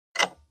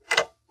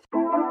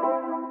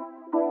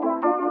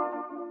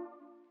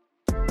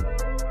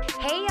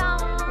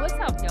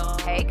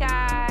Hey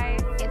guys.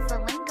 It's the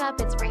Link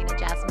Up. It's Reyna,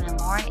 Jasmine, and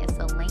Lauren. It's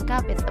the Link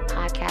Up. It's the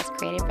podcast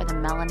created for the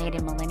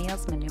melanated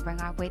millennials maneuvering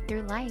our way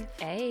through life.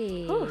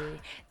 Hey.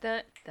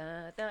 This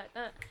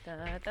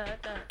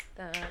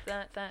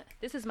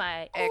is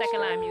my second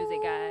line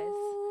music, guys.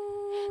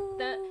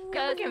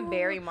 You're looking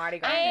very Mardi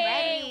Gras.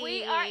 Hey,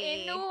 we are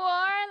in New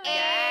Orleans.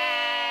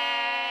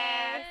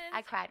 Yes.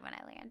 I cried when I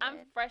landed. I'm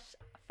fresh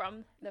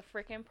from the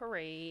freaking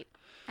parade.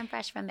 I'm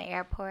fresh from the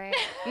airport.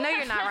 No,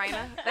 you're not,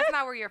 Reyna. That's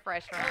not where you're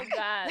fresh from. Oh,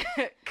 God.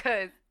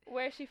 Because,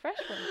 Where is she fresh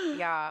from?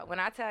 y'all, when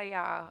I tell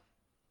y'all,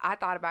 I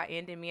thought about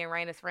ending me and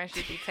Reyna's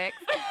friendship through text.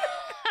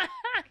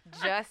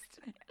 Just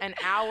an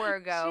hour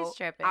ago, She's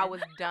tripping. I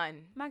was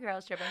done. My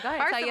girl's tripping. Go ahead.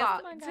 First Tell of your,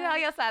 all, tell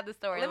your side of the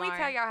story, Let me Lauren.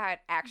 tell y'all how it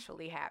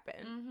actually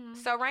happened. Mm-hmm.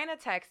 So Reyna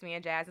texts me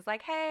and Jazz is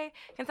like, hey,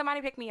 can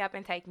somebody pick me up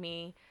and take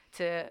me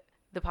to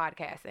the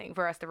podcasting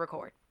for us to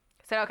record?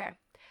 I said, okay.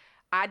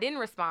 I didn't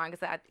respond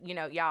because,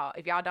 y'all,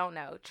 if y'all don't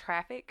know,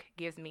 traffic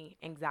gives me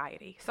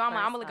anxiety. So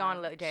I'm going to go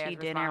and let Jazz She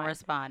respond. didn't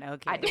respond.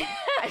 Okay. I did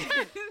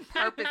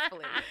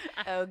purposefully.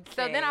 Okay.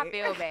 So then I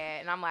feel bad,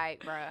 and I'm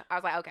like, bruh. I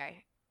was like,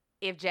 okay,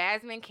 if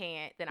Jasmine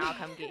can't, then I'll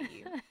come get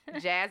you.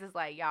 Jazz is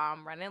like, y'all,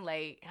 I'm running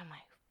late. And I'm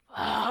like,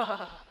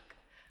 fuck.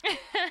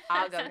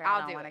 I'll go.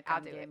 I'll do it. I'll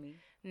do it.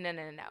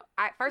 No.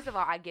 First of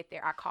all, I get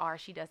there. I call her.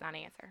 She does not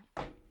answer.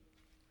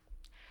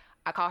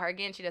 I call her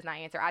again. She does not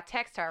answer. I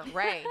text her,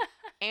 Ray,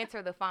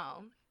 answer the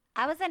phone.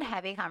 I was in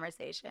heavy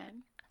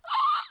conversation.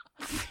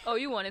 Oh,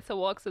 you wanted to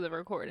walk to the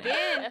recording.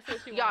 Then, That's what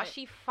she y'all, wanted.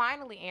 she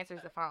finally answers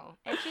the phone.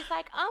 And she's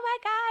like, oh my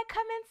God,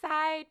 come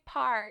inside,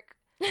 park.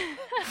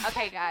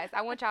 Okay, guys,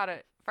 I want y'all to,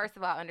 first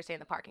of all, understand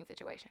the parking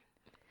situation.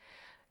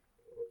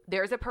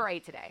 There's a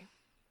parade today.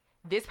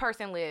 This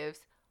person lives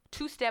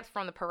 2 steps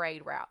from the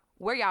parade route.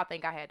 Where y'all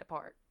think I had to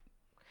park?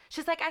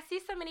 She's like, I see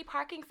so many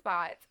parking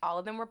spots. All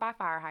of them were by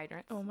fire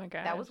hydrants. Oh my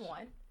God. That was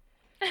one.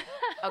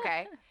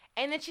 Okay.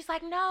 And then she's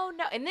like, no.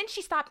 And then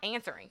she stopped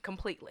answering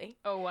completely.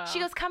 Oh, wow. She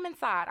goes, come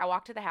inside. I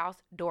walk to the house,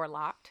 door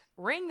locked,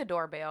 ring the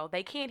doorbell.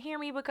 They can't hear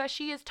me because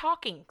she is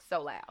talking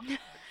so loud.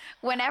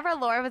 Whenever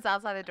Laura was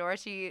outside the door,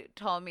 she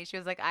told me, she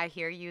was like, I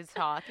hear you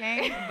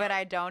talking, but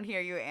I don't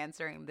hear you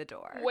answering the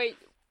door. Wait,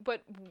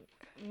 but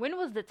when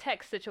was the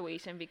text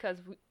situation? Because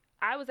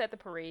I was at the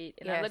parade,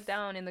 and I looked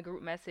down in the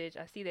group message.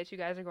 I see that you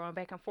guys are going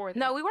back and forth.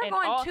 No, we weren't and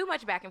going too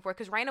much back and forth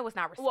because Reyna was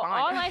not responding.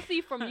 Well, all I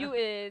see from you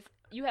is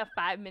you have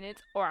 5 minutes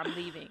or I'm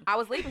leaving. I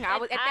was leaving. At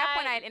that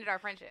point, I had ended our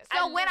friendship. So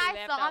I when I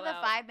literally saw laughed the out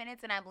loud. 5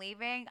 minutes and I'm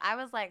leaving, I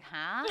was like,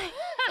 huh?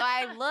 So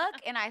I look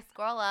and I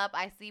scroll up.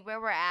 I see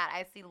where we're at.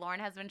 I see Lauren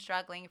has been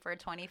struggling for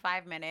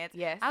 25 minutes.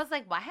 Yes. I was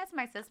like, why has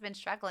my sis been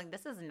struggling?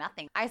 This is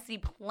nothing. I see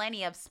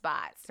plenty of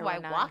spots. So There I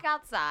were none. walk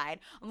outside.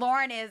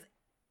 Lauren is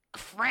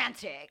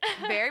frantic.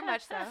 Very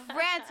much so.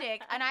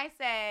 Frantic. And I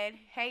said,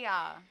 hey,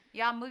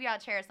 y'all move y'all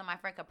chairs so my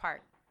friend could park.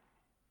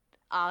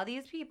 All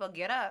these people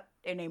get up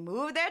and they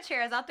move their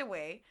chairs out the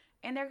way.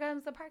 And there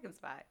comes the parking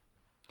spot.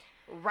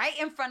 Right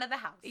in front of the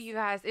house. You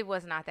guys, it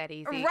was not that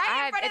easy. Right in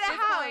front of at the this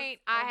house. point,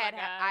 Oh I my had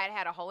God.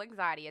 had a whole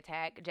anxiety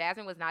attack.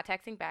 Jasmine was not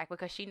texting back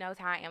because she knows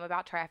how I am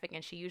about traffic,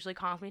 and she usually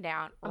calms me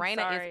down. I'm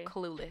Reyna sorry. is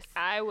clueless.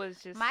 I was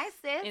just My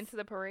sis into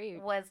the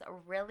parade. was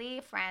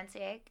really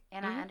frantic,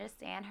 and Mm-hmm. I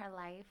understand her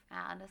life.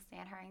 I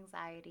understand her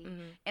anxiety.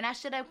 Mhm. And I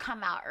should have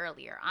come out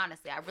earlier,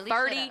 honestly. I really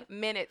 30 should have.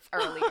 minutes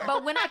earlier.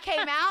 But when I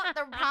came out,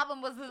 the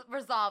problem was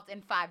resolved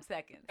in 5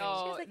 seconds. She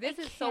Oh, was like, this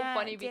 "I is so can't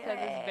funny do because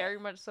it's it." very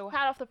much so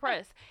hot off the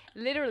press.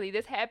 Literally,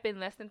 this happened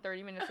less than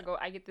 30 minutes ago.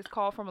 I get this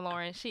call from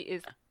Lauren. She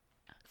is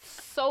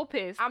so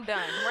pissed. I'm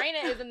done. Reyna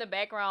is in the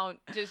background,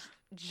 just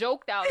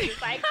joked out,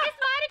 just like, it's Mardi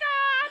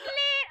Gras, I'm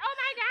lit. Oh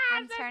my God,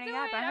 I'm turning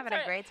up. I'm having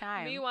a great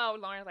time. Meanwhile,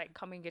 Lauren's like,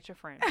 come and get your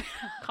friend.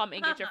 Come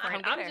and get your friend.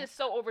 Come get I'm her. just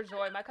so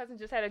overjoyed. My cousin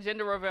just had a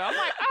gender reveal. I'm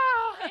like,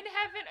 oh, in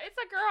heaven, it's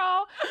a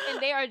girl. And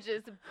they are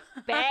just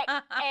back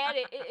at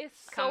it. It is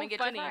so Come and get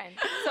your funny. friend.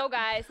 So,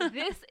 guys,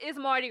 this is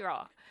Mardi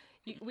Gras.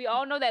 We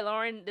all know that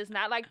Lauren does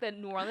not like the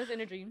New Orleans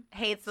energy.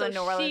 Hates So the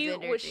New Orleans she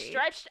energy. was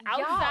stretched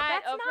outside Y'all,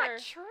 that's of not her.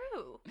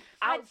 true.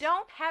 I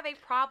don't have a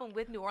problem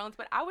with New Orleans,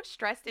 but I was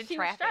stressed in She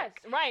was traffic.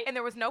 stressed, right? And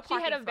there was no She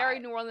parking had a very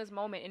spot. New Orleans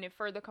moment, and it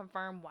further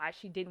confirmed why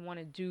she didn't want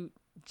to do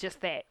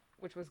just that,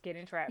 which was get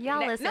in traffic. Y'all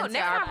Ne- listen no, to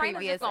next our time Reyna's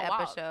previous just gonna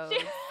walk. episodes.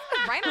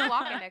 Reyna's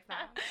walking next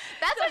time.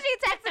 That's what she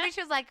texted me.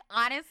 She was like,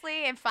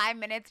 honestly, in 5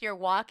 minutes, you're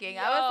walking.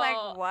 I was Yo,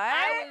 like,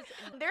 what?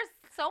 There's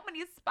so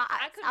many spots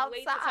I couldn't outside.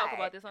 wait to talk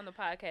about this on the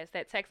podcast,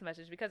 that text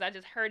message, because I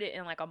just heard it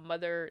in like a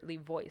motherly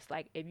voice.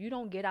 Like, if you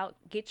don't get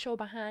your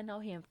behind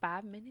out here in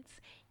 5 minutes,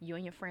 you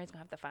and your friends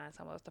gonna have to find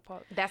somewhere else to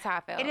park. That's how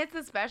I felt. And it's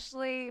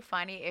especially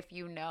funny if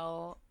you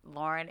know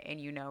Lauren and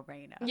you know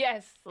Reyna.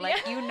 Yes,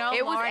 Like, you know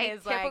it was Lauren a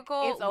is like,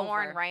 typical it's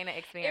Lauren over. Reyna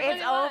experience. really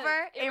It's was.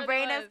 over, It and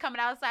really Reyna's was. coming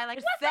outside like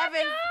What's up,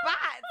 7 y'all?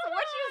 spots.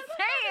 What you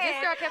saying?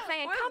 this girl kept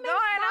saying, What's come going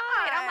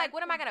inside. on? I'm like,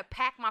 what am I gonna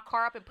pack my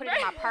car up and put it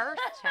in my purse?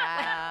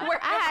 Child. Where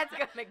I else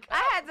gonna go?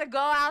 had to go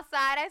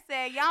outside. I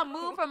said, y'all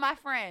move for my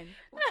friend.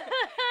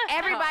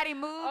 Everybody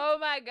moved. Oh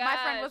my god. My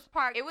friend was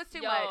parked. It was too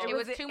Yo, much. It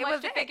was too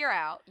much to figure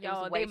out. It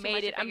Yo, was way they too made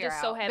much it. to I'm figure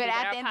just so out. happy But that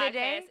at our the end of the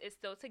day- podcast is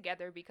still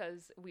together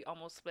because we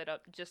almost split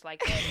up just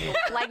like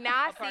that. Like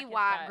now A I see parking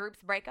why spot. groups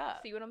break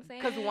up. See what I'm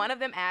saying? Because one of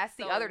them asked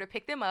the So- other to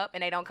pick them up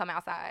and they don't come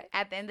outside.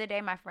 At the end of the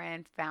day, my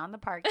friend found the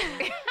parking.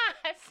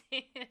 I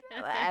see.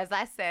 As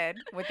I said,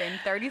 within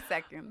 30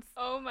 seconds.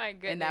 Oh my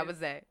goodness. And that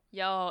was it.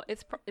 Y'all,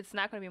 it's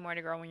not gonna be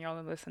Mardi Gras when y'all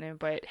are listening,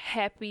 but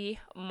happy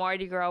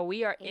Mardi Gras.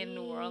 We are in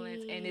New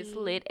Orleans and it's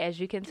lit, as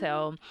you can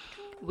tell.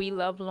 We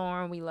love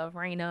Lauren, we love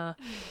Reyna.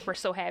 We're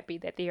so happy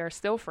that they are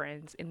still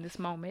friends in this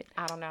moment.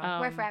 I don't know.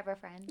 We're forever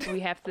friends. We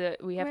have to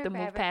We're move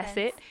forever past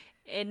friends.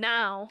 it. And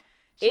now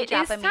She it is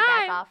dropping me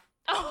back time. off.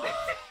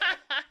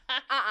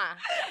 Uh-uh.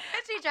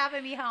 She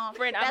dropping me home.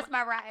 Friend, That's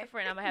my ride.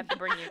 Friend, I'm gonna have to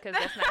bring you because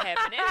that's not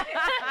happening.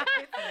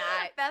 It's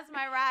not. That's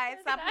my ride.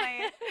 Stop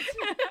playing.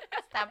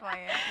 Stop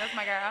playing. That's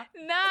my girl.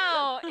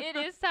 Now it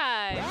is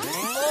time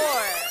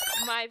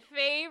for my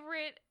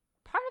favorite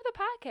part of the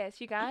podcast,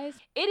 you guys.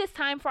 It is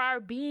time for our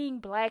Being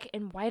Black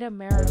and White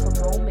America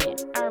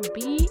moment. Our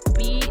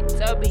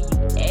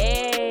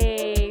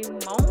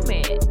BBWA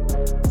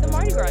moment. The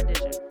Mardi Gras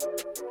edition.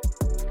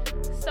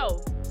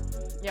 So,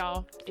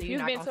 y'all, if You're you've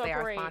not been gonna to a say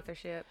our parade,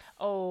 sponsorship.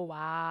 oh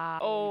wow,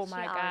 oh She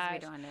my always gosh, be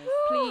doing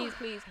this.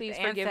 please The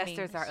forgive me.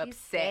 ancestors are She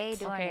stay upset.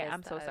 doing Okay, this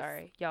I'm to so us.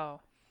 sorry.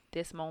 Y'all,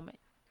 this moment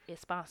is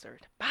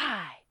sponsored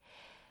by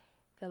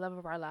the love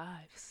of our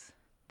lives,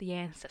 the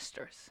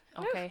ancestors.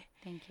 Okay?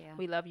 Thank you.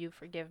 We love you.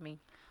 Forgive me.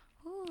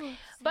 Ooh,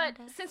 But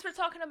Santa. since we're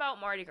talking about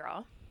Mardi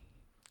Gras,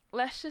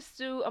 let's just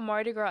do a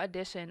Mardi Gras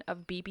edition of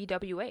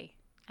BBWA.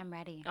 I'm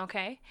ready.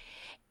 Okay?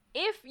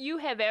 If you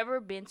have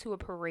ever been to a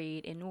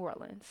parade in New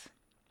Orleans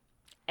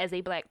as a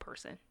black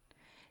person,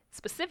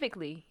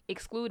 specifically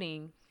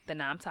excluding the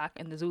Namtok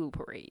and the Zulu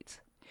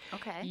parades,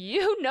 Okay.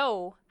 you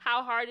know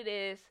how hard it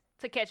is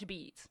to catch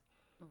beads.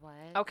 What?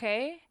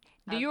 Okay?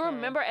 Do you Okay.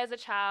 remember as a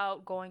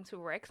child going to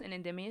Rex and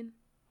Endymion?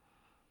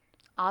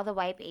 All the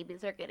white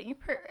babies are getting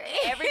parade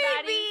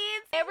Everybody,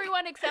 beads.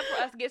 everyone except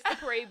for us gets the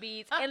parade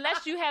beads,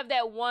 unless you have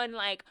that one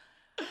like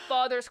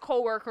father's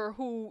coworker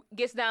who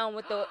gets down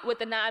with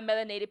the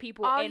non-melanated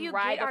people All and you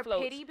ride get the are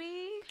floats. pity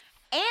beads?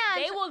 And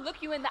They will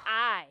look you in the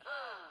eye.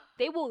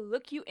 They will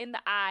look you in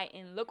the eye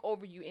and look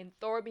over you and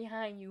throw it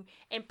behind you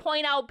and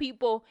point out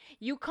people.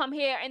 You come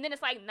here, and then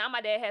it's like, now my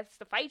dad has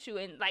to fight you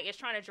and like it's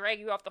trying to drag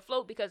you off the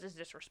float because it's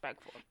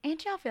disrespectful.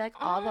 ain't y'all feel like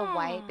all the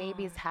white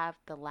babies have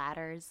the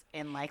ladders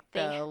and like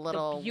They- the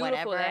little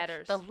beautiful whatever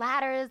ladders. the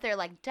ladders? They're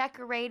like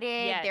decorated.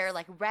 Yes. They're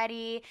like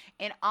ready,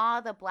 and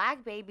all the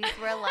black babies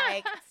were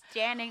like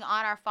standing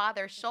on our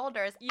father's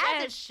shoulders as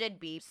Yes. it should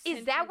be.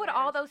 Is that what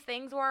all those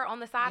things were on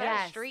the side of the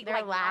Yes, street? they're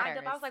Like lined up?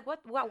 ladders. I was like, what?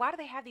 Why do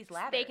they have these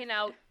ladders? Staking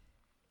out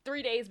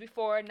 3 days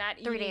before, not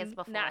 3 eating, days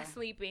before. not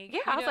sleeping. Yeah,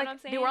 You I know was what like, I'm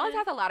saying? New Orleans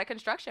has a lot of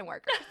construction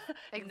workers.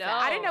 Exactly.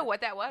 I didn't know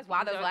what that was. Why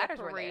These those are the ladders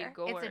were parade there.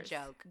 goers. It's a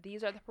joke.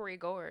 These are the parade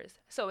goers.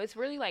 So it's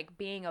really like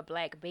being a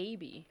black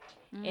baby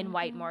in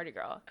white Mardi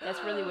Gras.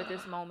 That's really what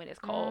this moment is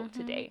called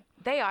today.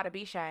 They ought to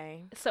be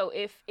shamed. So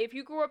if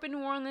you grew up in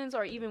New Orleans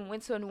or even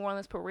went to a New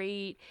Orleans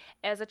parade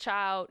as a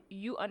child,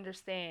 you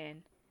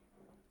understand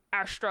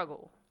our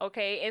struggle,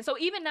 okay? And so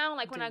even now,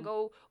 like when I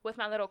go with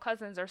my little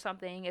cousins or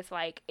something, it's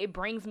like it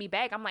brings me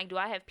back. I'm like, do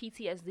I have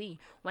PTSD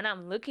when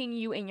I'm looking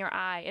you in your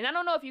eye? And I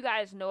don't know if you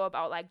guys know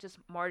about like just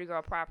Mardi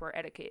Gras proper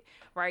etiquette,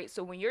 right?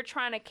 So when you're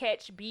trying to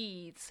catch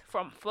beads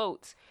from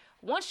floats,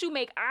 once you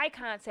make eye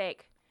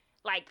contact,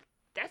 like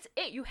that's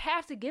it. You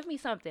have to give me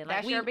something. Like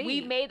That's your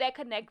we bead. made that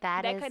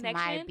That is connection.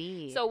 my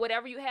bead. So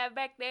whatever you have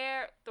back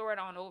there, throw it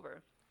on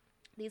over.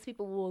 These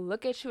people will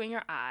look at you in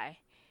your eye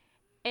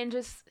and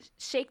just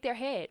shake their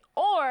head,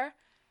 or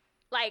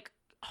like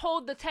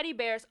hold the teddy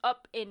bears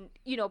up and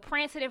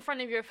prance it in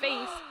front of your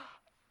face.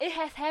 It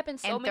has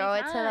happened so And many throw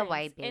it times. to the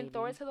white And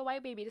throw baby. it to the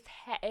white baby.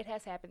 It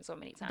has happened so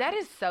many times. That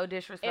is so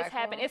disrespectful. It's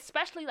happened,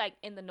 especially like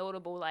in the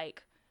notable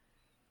like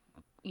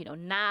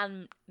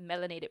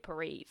non-melanated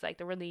parades, like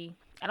the really,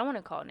 I don't want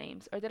to call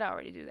names, or did I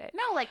already do that?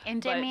 No, like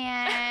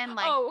Endymion,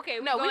 like Oh, okay.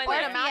 No, we going put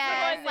there. them out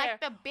yes, Going like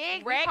there. the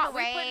big Rex, we put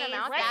parades them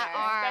out that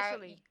there, are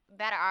especially.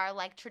 that are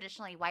like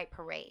traditionally white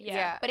parades.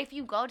 Yeah. But if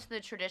you go to the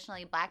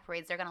traditionally black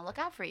parades, they're gonna look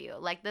out for you.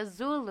 Like the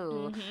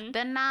Zulu, Mhm. the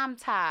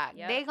Namtok,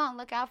 Yep. they gonna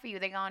look out for you.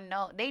 They gonna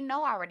know. They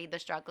know already the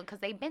struggle because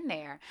they've been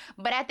there.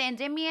 But at the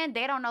Endymion,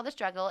 they don't know the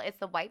struggle. It's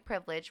the white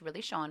privilege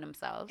really showing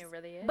themselves. It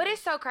really is. But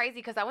it's so crazy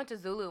because I went to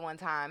Zulu one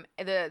time,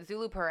 the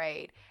Zulu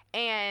parade,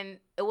 and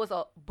it was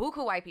a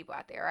buku white people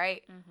out there,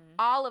 right? Mhm.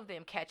 All of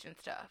them catching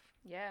stuff.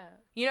 Yeah.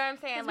 You know what I'm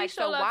saying? 'Cause we Like,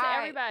 show so love to why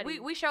everybody.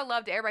 we show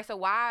love to everybody? So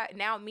why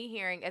now me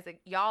hearing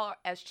y'all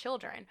as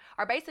children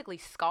are basically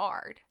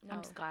scarred No.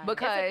 I'm scarred. That's the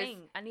because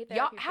thing. I need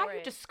y'all therapy how for you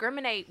it.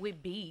 discriminate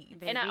with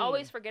beads? And I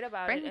always forget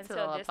about Bring it me to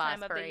until the this time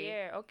of the parade.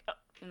 year. Okay.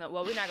 No,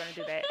 well, we're not gonna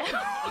do that.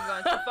 We're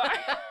going too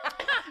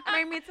far.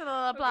 Bring me to the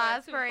We're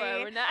applause going too far.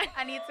 parade. We're not.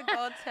 I need to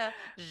go to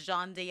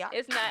Jean Diac.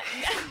 It's not.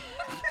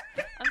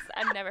 I'm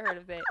I've never heard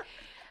of that.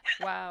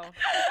 Wow.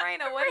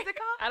 Reyna, what is it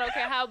called? I don't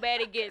care how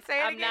bad it gets. Say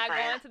it I'm again, not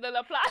Reyna. going to the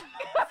La Place.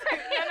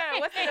 No.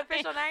 What's the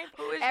official name?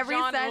 Who is Every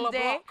Jean Sunday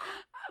LeBlanc?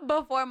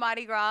 before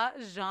Mardi Gras,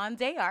 Jean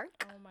d'Arc.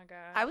 Oh my God.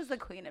 I was the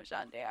queen of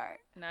Jean d'Arc.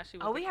 Nah, she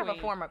was Oh, the we have a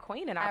queen. former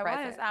queen in our I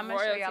presence. was. I'm going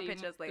to show y'all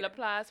pictures later. La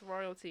Place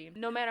royalty.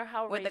 No matter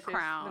how With the racist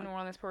crown. the New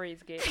Orleans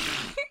parades get,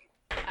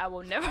 I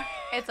will never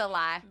It's a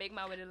lie. make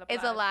my way to La Place.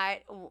 It's a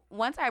lie.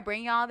 Once I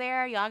bring y'all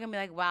there, y'all gonna be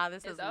like, wow,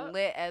 this is It's up.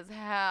 lit as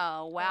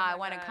hell. Wow, my I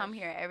want to gosh. come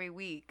here every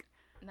week.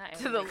 Not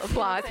To the every week. Laplace You know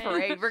what I'm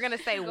saying? parade. We're going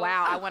to say, Go-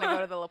 wow, I want to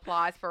go to the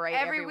Laplace parade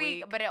Every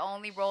week, but it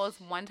only rolls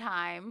one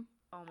time.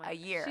 Oh a God.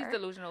 year. She's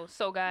delusional.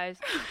 So guys,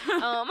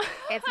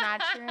 It's not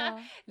true.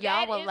 Y'all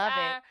that will is love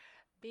our it.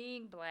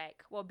 Being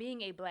black,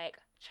 being a black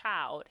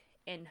child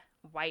in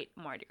white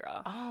Mardi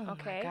Gras. Oh,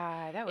 okay? my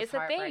God. That was It's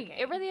a thing. heartbreaking.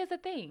 It really is a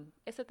thing.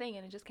 It's a thing,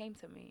 and it just came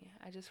to me.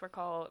 I just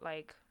recalled,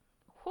 like,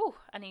 whew,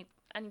 I need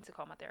to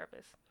call my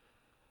therapist.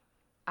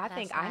 I That's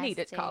think I nice,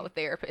 needed to call a too.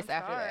 therapist I'm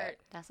after scarred.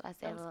 That's why I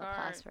say I'm a little scarred.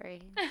 applause for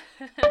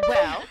you. that.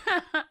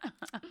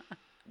 Well,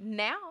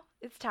 now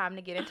it's time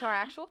to get into our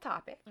actual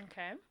topic.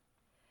 Okay.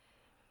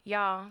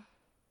 Y'all,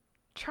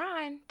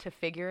 trying to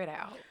figure it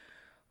out.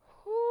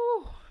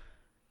 Whew.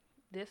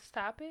 This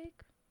topic.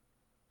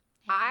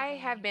 I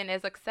have been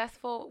as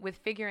successful with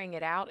figuring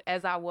it out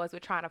as I was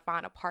with trying to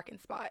find a parking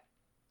spot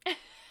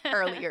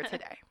earlier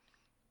today.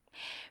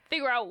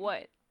 Figure out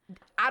what?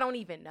 I don't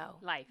even know.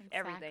 Life.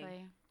 Everything.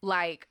 Exactly.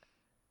 Like,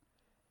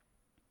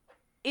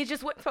 it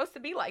just wasn't supposed to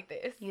be like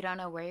this. You don't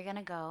know where you're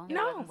gonna go.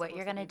 No. What supposed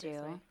you're to gonna be this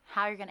do. way.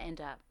 How you're gonna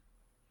end up.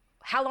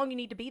 How long you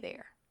need to be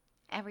there?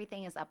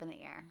 Everything is up in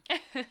the air.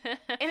 And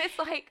it's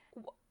like,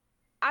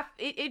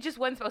 it just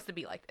wasn't supposed to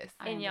be like this.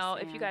 I And y'all,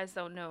 if you understand. guys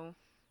don't know,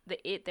 the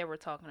it that we're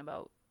talking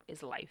about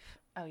is life.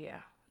 Oh,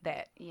 yeah.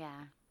 That. Yeah.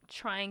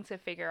 Trying to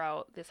figure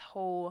out this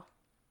whole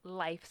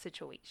life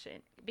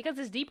situation because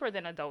it's deeper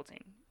than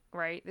adulting,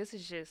 right? This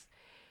is just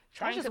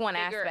trying just to one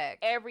figure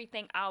aspect.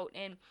 everything out.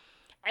 And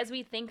as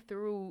we think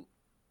through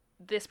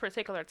this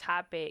particular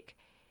topic,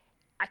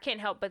 I can't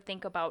help but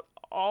think about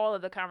all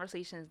of the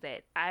conversations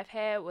that I've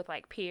had with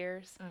like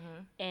peers.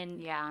 Mm-hmm.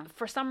 And Yeah.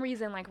 for some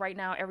reason, like right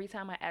now, every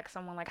time I ask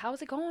someone like,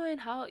 how's it going?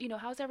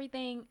 How's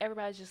everything?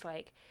 Everybody's just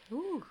like,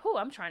 Ooh.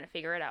 I'm trying to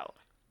figure it out.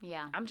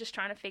 Yeah. I'm just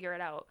trying to figure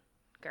it out.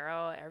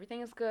 Girl,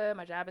 everything is good.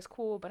 My job is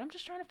cool, but I'm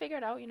just trying to figure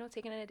it out,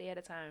 taking it a day at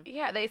a time.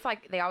 Yeah, it's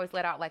like they always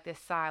let out like this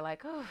sigh,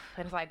 like, oh,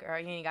 and it's like, girl,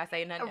 you ain't gotta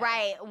say nothing.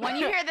 Right. When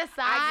you hear the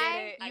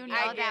sigh, it. you I know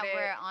get that it.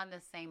 we're on the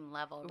same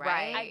level,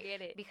 Right. right? I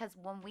get it. Because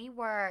when we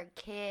were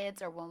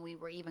kids or when we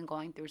were even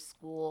going through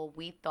school,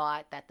 we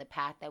thought that the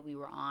path that we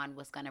were on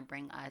was going to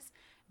bring us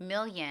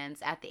millions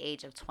at the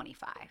age of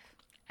 25.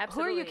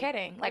 Absolutely. Who are you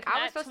kidding? Like, If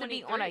I was not supposed to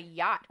be on a 23.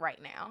 yacht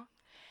right now.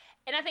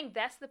 And I think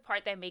that's the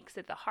part that makes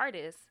it the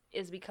hardest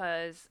is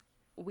because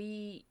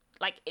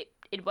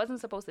it wasn't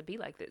supposed to be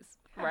like this,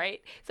 right?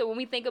 So when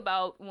we think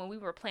about when we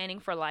were planning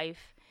for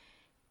life,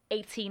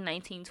 18,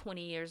 19,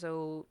 20 years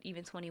old,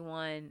 even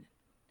 21,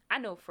 I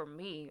know for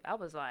me, I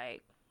was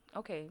like,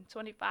 okay,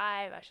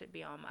 25, I should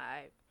be on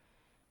my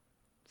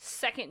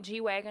second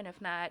G-Wagon,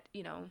 if not,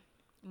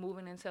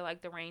 moving into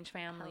like the Range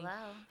family.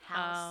 Hello.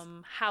 House.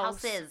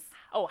 Houses.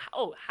 Oh,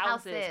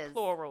 houses, Houses.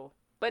 plural.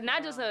 But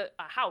not just a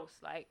house,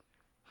 like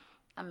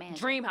A mansion.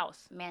 dream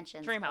house.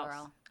 Mansions, Dream house.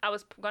 plural. I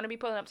was going to be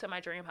pulling up to my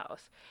dream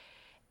house.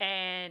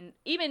 And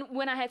even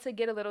when I had to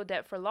get a little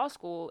debt for law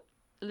school,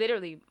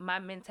 literally my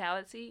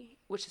mentality,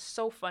 which is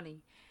so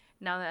funny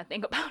now that I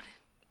think about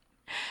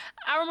it,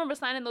 I remember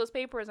signing those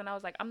papers and I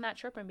was like, I'm not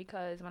tripping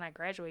because when I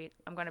graduate,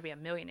 I'm going to be a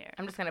millionaire.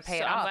 I'm just gonna pay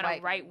So it I'm off. gonna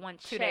like, write one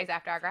 2 check. days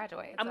after I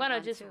graduate. I'm a going to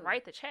one, just too.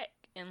 write the check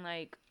and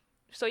like,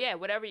 so yeah,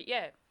 whatever,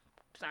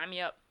 sign me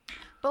up.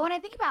 But when I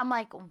think about it, I'm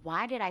like,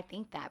 why did I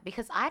think that?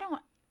 Because I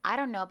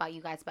don't know about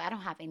you guys, but I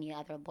don't have any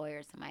other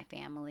lawyers in my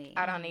family.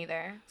 I don't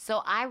either.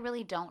 So I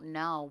really don't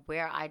know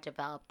where I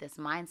developed this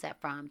mindset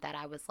from that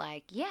I was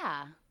like,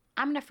 yeah,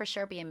 I'm going to for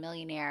sure be a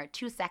millionaire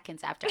 2 seconds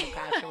after I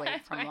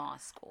graduate from Right. law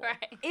school.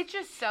 Right. It's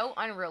just so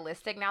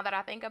unrealistic now that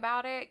I think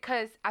about it,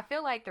 because I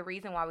feel like the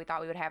reason why we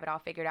thought we would have it all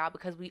figured out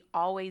because we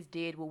always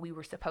did what we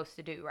were supposed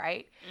to do,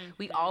 right?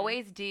 We Mhm.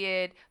 always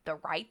did the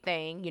right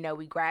thing.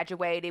 We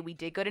graduated. We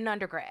did good in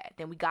undergrad.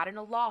 Then we got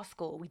into law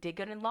school. We did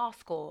good in law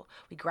school.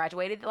 We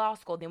graduated law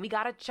school. Then we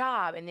got a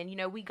job. And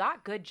then, we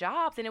got good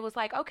jobs. And it was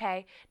like,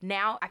 okay,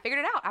 now I figured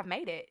it out. I've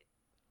made it.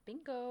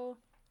 Bingo.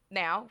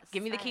 Now,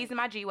 give me the keys to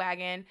my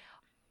G-Wagon,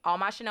 all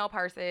my Chanel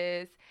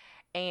purses,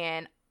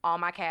 and all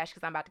my cash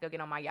because I'm about to go get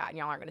on my yacht and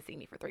y'all aren't going to see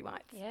me for 3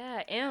 months.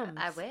 Yeah, M's.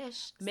 I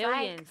wish.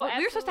 Millions. But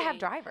we were supposed to have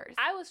Absolutely. drivers.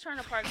 I was trying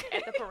to park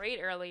at the parade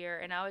earlier,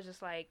 and I was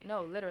just like,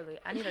 no, literally,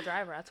 I need a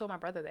driver. I told my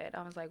brother that.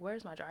 I was like,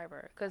 where's my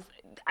driver? Because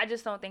I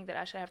just don't think that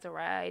I should have to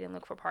ride and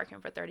look for parking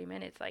for 30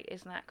 minutes. Like,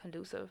 it's not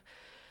conducive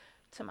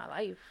to my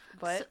life.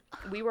 But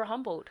we were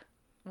humbled.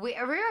 We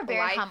were very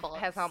Life humbled.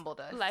 has humbled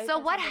us. Life So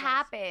has what humbled us.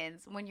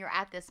 happens when you're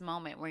at this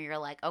moment where you're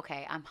like,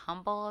 okay, I'm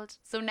humbled.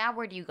 So now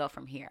where do you go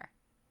from here?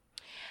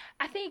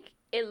 I think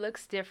it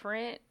looks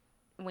different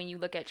when you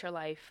look at your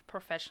life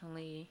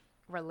professionally,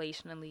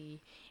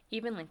 relationally,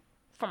 even like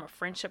from a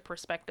friendship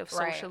perspective,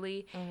 Right.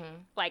 socially,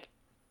 like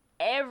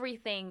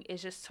everything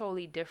is just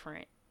totally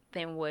different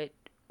than what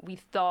we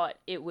thought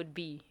it would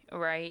be,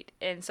 right?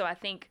 And so I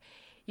think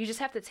you just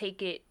have to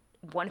take it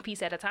one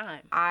piece at a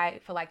time.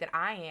 I feel like that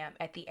I am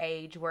at the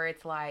age where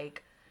it's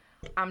like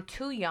I'm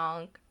too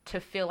young to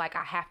feel like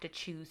I have to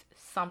choose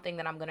something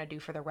that I'm going to do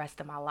for the rest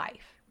of my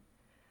life.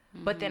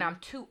 But then I'm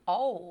too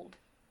old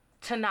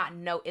to not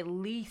know at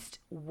least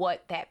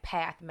what that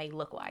path may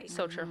look like.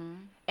 So true.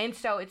 And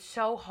so it's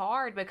so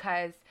hard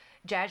because,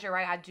 Jazz, you're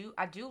right.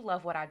 I do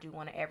love what I do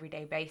on an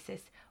everyday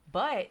basis,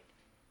 but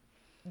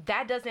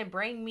that doesn't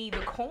bring me the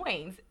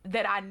coins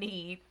that I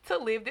need to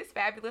live this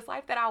fabulous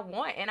life that I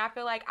want. And I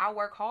feel like I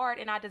work hard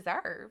and I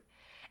deserve.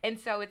 And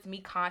so it's me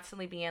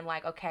constantly being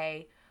like,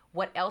 okay,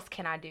 what else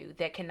can I do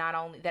that can not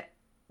only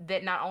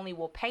that not only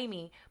will pay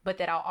me, but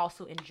that I'll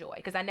also enjoy?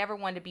 Because I never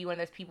wanted to be one of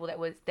those people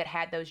that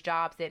had those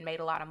jobs that made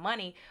a lot of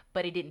money,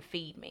 but it didn't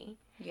feed me.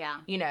 Yeah.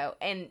 You know,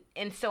 and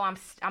so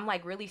I'm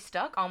like really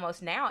stuck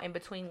almost now in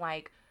between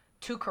like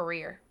two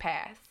career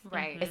paths.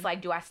 Right. It's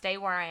like, do I stay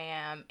where I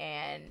am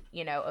and,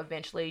 you know,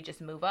 eventually just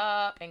move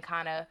up and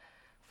kind of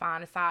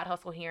find a side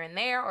hustle here and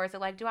there? Or is it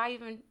like, do I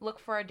even look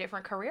for a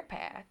different career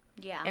path?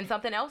 Yeah. And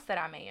something else that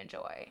I may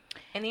enjoy?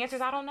 And the answer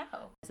is I don't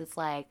know. It's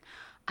like,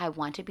 I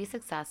want to be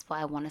successful.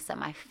 I want to set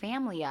my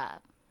family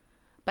up.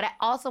 But I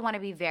also want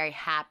to be very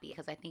happy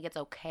because I think it's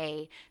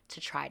okay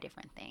to try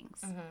different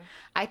things.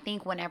 I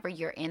think whenever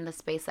you're in the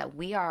space that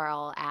we are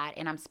all at,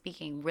 and I'm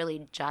speaking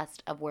really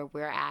just of where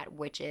we're at,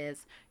 which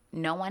is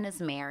no one is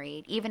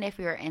married. Even if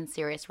you're in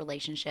serious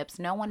relationships,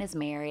 no one is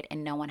married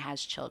and no one has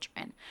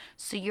children.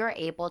 So you're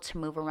able to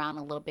move around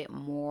a little bit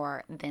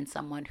more than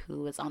someone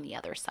who is on the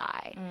other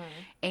side.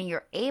 And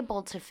you're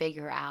able to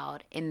figure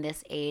out in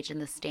this age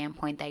and the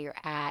standpoint that you're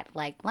at,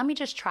 like, let me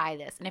just try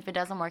this. And if it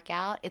doesn't work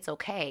out, it's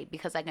okay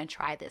because I can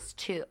try this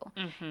too.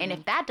 And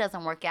if that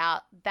doesn't work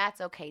out,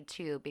 that's okay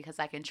too because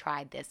I can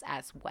try this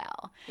as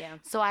well. Yeah.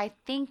 So I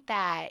think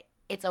that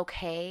it's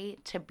okay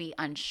to be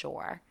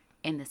unsure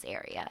in this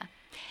area.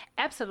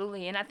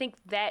 Absolutely. And I think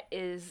that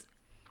is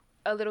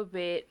a little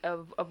bit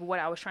of what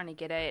I was trying to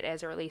get at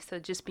as it relates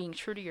to just being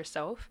true to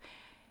yourself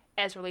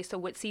as it relates to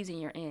what season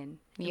you're in.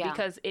 Yeah.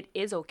 Because it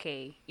is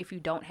okay if you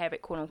don't have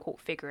it, quote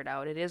unquote, figured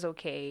out. It is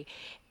okay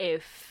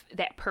if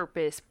that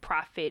purpose,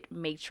 profit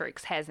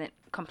matrix hasn't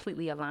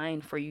completely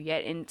aligned for you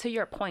yet. And to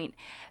your point,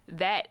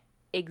 that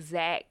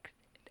exact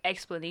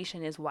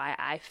explanation is why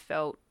I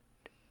felt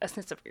a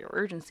sense of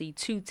urgency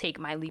to take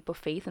my leap of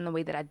faith in the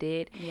way that I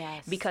did.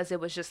 Yes. Because it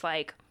was just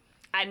like,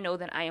 I know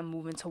that I am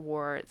moving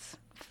towards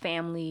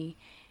family,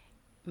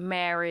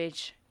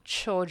 marriage,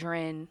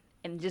 children,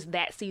 and just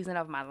that season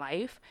of my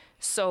life.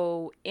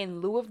 So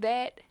in lieu of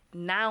that,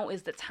 now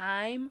is the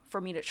time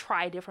for me to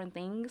try different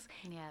things.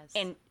 Yes.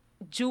 And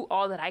do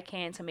all that I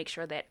can to make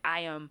sure that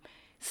I am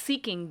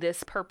seeking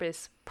this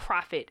purpose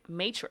profit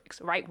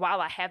matrix, right?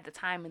 While I have the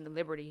time and the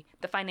liberty,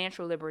 the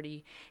financial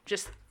liberty,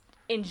 just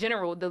in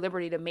general, the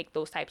liberty to make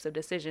those types of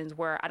decisions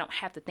where I don't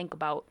have to think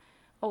about,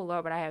 oh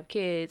Lord, but I have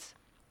kids,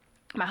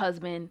 my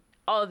husband,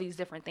 all of these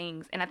different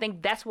things. And I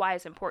think that's why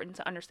it's important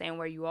to understand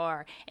where you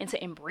are and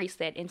to embrace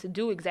that and to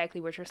do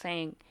exactly what you're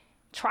saying.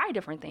 Try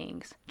different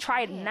things.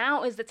 Try it.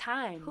 Now is the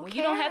time. Who When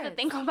you don't have to cares?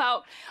 think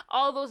about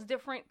all those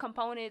different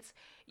components,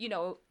 you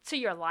know, to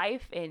your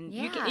life, and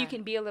Yeah. you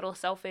can be a little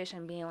selfish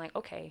and being like,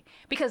 okay,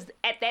 because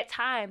at that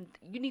time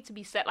you need to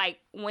be set. Like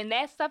when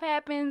that stuff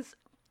happens,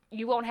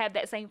 you won't have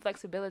that same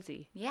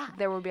flexibility. Yeah.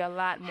 There will be a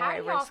lot more How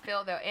at do y'all risk.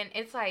 feel though? And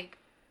it's like,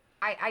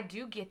 I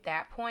do get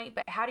that point,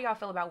 but how do y'all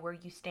feel about where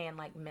you stand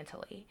like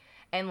mentally?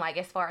 And like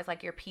as far as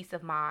like your peace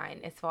of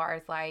mind, as far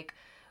as like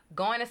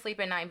going to sleep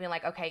at night and being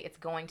like, okay, it's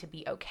going to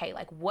be okay.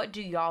 Like what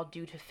do y'all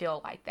do to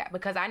feel like that?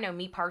 Because I know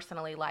me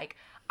personally, like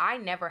I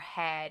never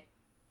had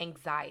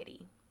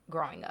anxiety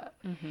growing up.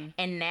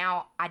 And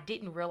now I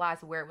didn't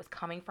realize where it was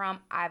coming from.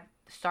 I've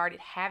started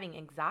having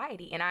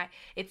anxiety, and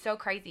it's so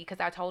crazy because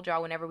I told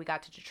y'all whenever we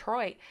got to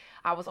Detroit,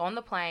 I was on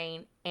the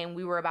plane and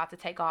we were about to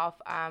take off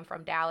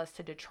from Dallas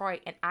to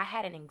Detroit, and I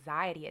had an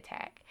anxiety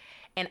attack,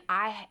 and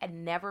I had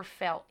never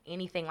felt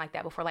anything like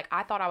that before. Like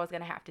I thought I was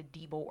gonna have to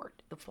deboard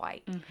the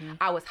flight.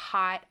 I was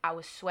hot, I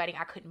was sweating,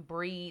 I couldn't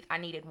breathe, I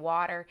needed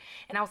water,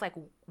 and I was like,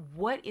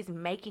 what is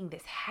making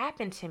this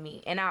happen to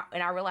me? And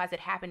I realized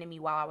it happened to me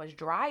while I was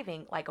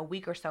driving like a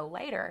week or so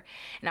later,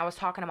 and I was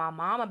talking to my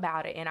mom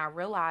about it, and I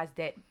realized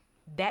that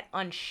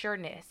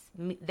unsureness,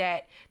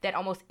 that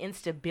almost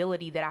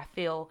instability that I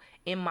feel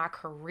in my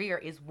career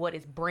is what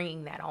is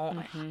bringing that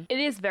on. It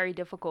is very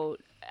difficult.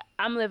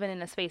 I'm living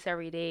in a space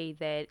every day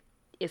that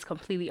is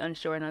completely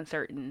unsure and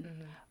uncertain.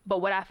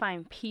 But what I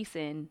find peace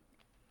in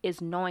is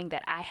knowing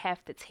that I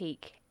have to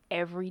take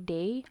every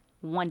day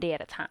one day at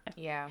a time.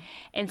 Yeah.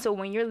 And so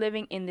when you're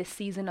living in this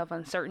season of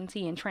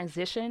uncertainty and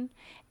transition,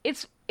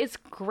 it's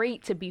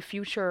great to be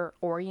future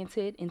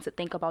oriented and to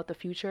think about the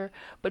future,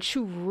 but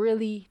you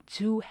really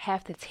do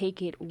have to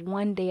take it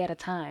one day at a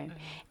time.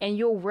 And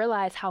you'll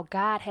realize how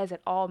God has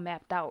it all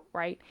mapped out,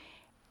 right?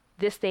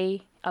 This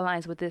day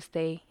aligns with this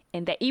day,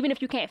 and that even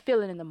if you can't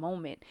feel it in the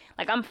moment,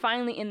 like I'm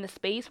finally in the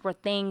space where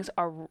things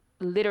are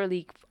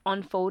literally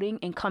unfolding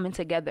and coming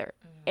together.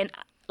 And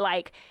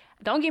like,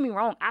 don't get me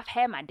wrong, I've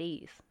had my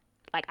days.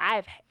 Like we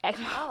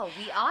all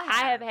have.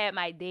 I have had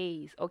my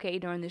days, okay,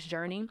 during this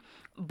journey.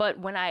 But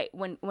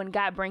when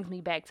God brings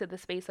me back to the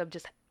space of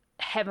just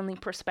heavenly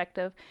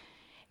perspective,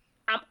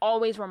 I'm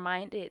always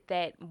reminded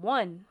that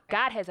one,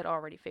 God has it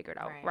already figured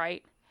out,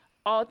 right?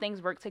 All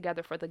things work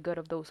together for the good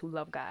of those who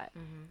love God.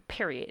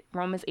 Period.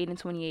 Romans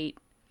 8:28.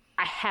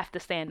 I have to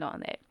stand on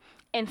that.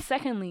 And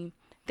secondly,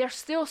 there's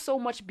still so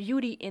much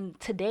beauty in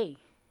today.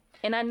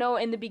 And I know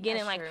in the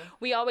beginning, like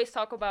we always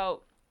talk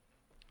about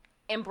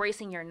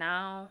embracing your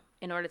now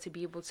in order to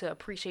be able to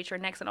appreciate your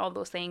next and all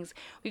those things.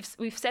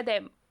 We've said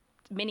that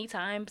many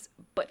times,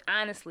 but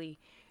honestly,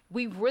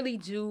 we really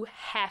do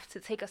have to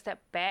take a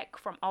step back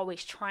from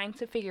always trying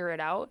to figure it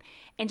out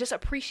and just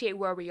appreciate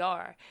where we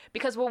are.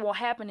 Because what will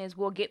happen is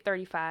we'll get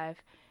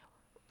 35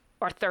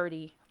 or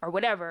 30 or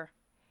whatever,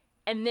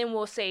 and then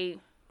we'll say,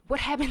 what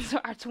happened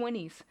to our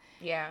 20s?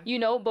 Yeah. You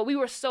know, but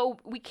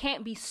we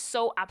can't be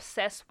so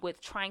obsessed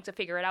with trying to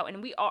figure it out.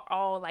 And we are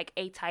all like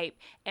A-type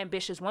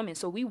ambitious women.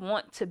 So we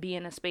want to be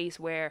in a space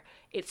where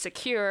it's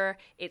secure,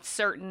 it's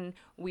certain,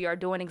 we are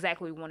doing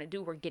exactly what we want to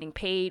do, we're getting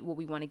paid what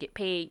we want to get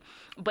paid.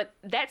 But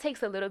that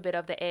takes a little bit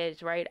of the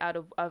edge, right, out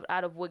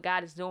of what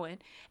God is doing.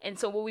 And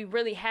so what we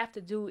really have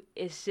to do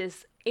is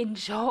just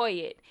enjoy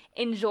it.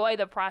 Enjoy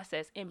the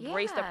process.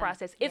 Embrace the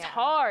process. It's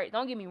hard.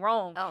 Don't get me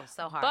wrong. Oh,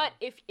 so hard. But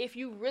if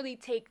you really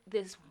take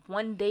this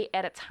one day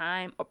at a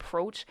time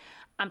approach,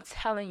 I'm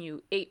telling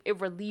you, it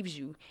relieves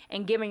you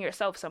and giving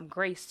yourself some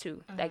grace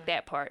too, like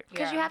that part.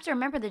 Because you have to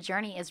remember the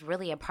journey is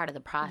really a part of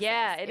the process.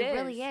 Yeah, it is.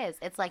 Really is.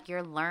 It's like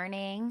you're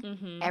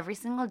learning every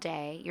single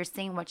day. You're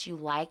seeing what you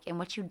like and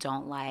what you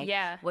don't like.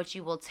 Yeah. What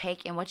you will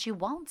take and what you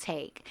won't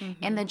take.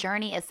 And the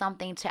journey is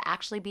something to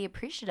actually be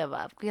appreciative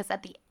of. Because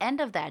at the end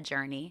of that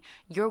journey,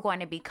 you're going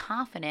to be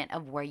confident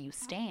of where you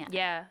stand.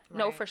 Yeah.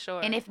 No, for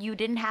sure. And if you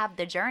didn't have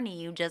the journey,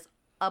 you just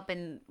up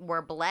and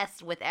we're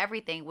blessed with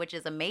everything, which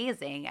is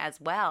amazing as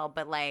well.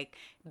 But like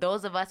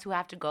those of us who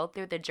have to go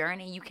through the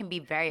journey, you can be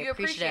very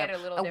appreciative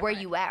of where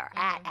you are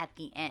at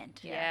the end.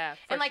 Yeah.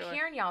 And like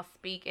hearing y'all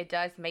speak, it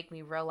does make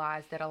me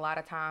realize that a lot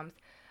of times,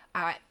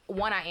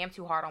 one, I am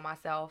too hard on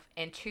myself,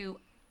 and two,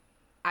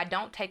 I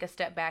don't take a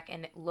step back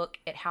and look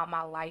at how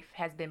my life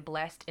has been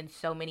blessed in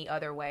so many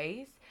other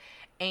ways,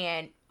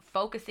 and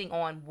focusing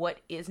on what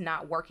is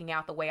not working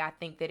out the way I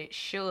think that it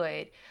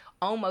should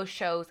almost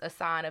shows a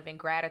sign of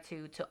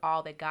ingratitude to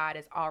all that God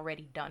has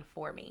already done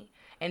for me.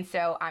 And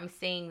so I'm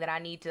seeing that I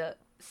need to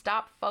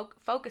stop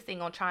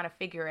focusing on trying to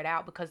figure it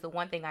out, because the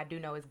one thing I do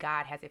know is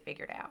God has it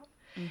figured out.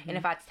 And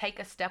if I take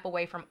a step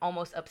away from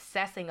almost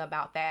obsessing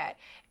about that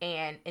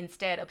and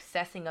instead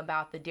obsessing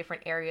about the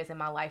different areas in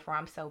my life where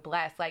I'm so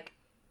blessed, like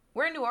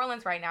we're in New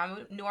Orleans right now.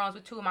 I'm in New Orleans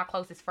with two of my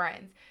closest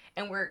friends,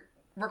 and we're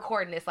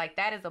recording this. Like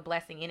that is a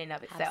blessing in and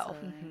of itself,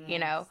 you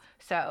know?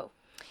 So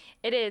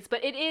it is,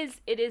 but it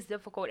is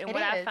difficult. And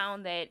I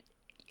found that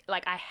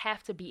like I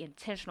have to be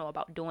intentional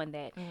about doing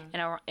that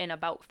and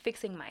about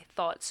fixing my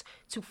thoughts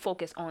to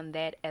focus on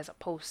that as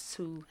opposed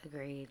to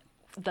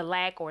the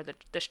lack or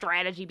the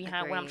strategy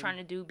behind what I'm trying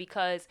to do,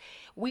 because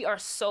we are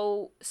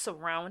so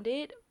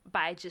surrounded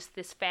by just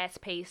this fast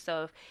pace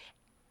of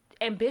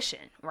ambition,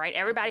 right?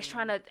 Everybody's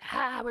trying to,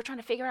 we're trying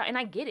to figure out, and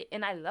I get it,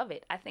 and I love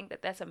it. I think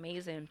that that's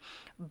amazing.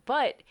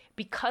 But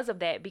because of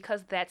that,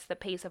 because that's the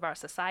pace of our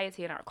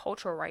society and our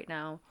culture right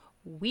now,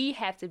 we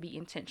have to be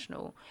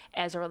intentional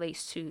as it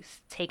relates to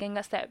taking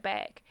a step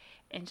back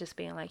and just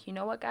being like, you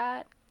know what,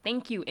 God?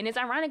 Thank you. And it's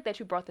ironic that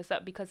you brought this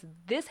up, because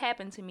this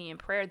happened to me in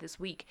prayer this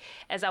week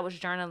as I was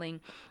journaling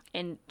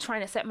and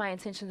trying to set my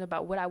intentions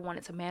about what I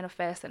wanted to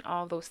manifest and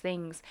all those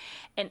things.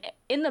 And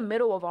in the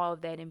middle of all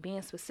of that and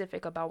being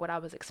specific about what I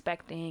was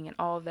expecting and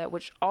all of that,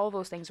 which all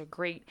those things are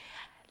great,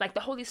 like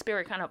the Holy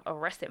Spirit kind of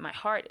arrested my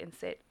heart and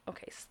said,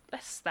 okay,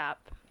 let's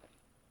stop.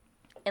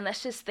 And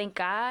let's just thank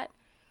God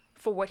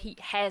for what he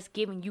has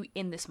given you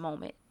in this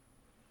moment,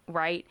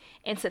 right?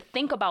 And to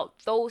think about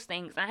those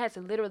things, I had to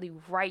literally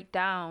write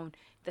down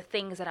the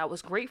things that I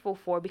was grateful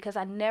for, because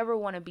I never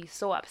want to be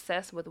so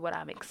obsessed with what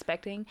I'm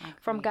expecting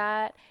from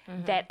God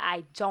that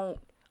I don't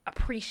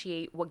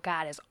appreciate what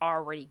God has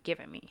already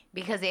given me.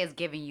 Because he has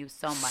given you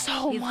so much.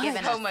 He's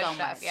given us so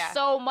much.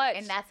 So much.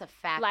 And that's a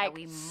fact like, that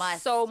we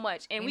must. So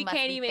much. And we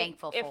can't be even,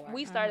 thankful if for.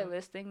 we started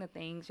listing the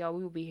things, y'all,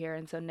 we will be here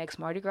until next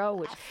Mardi Gras,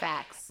 which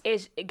facts.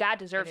 God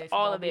deserves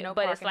all of it.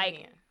 But it's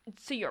like,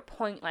 to your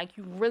point, like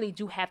you really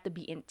do have to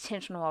be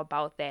intentional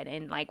about that.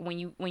 And like when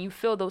you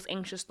feel those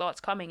anxious thoughts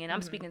coming, and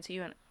I'm speaking to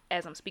you and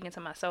as I'm speaking to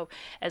myself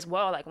as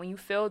well, like when you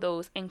feel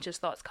those anxious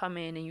thoughts come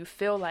in and you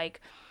feel like,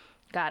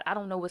 God, I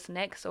don't know what's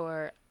next,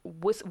 or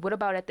what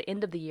about at the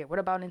end of the year? What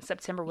about in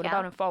September? What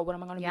about in fall? What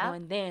am I going to be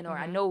doing then? Or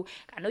I know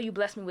you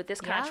blessed me with this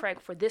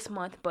contract for this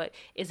month, but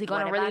is it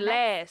going to really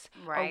last?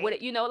 Right. Or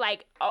what, you know,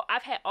 like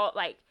I've had all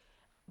like,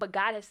 but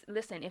God is,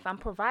 listen, if I'm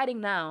providing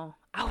now,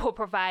 I will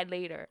provide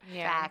later.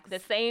 Facts. The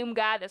same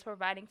God that's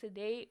providing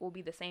today will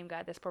be the same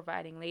God that's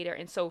providing later.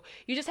 And so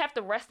you just have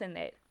to rest in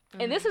that.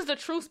 And this is the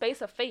true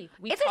space of faith.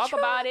 We It's a talk true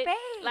about it.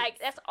 space. Like,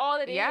 that's all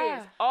it is.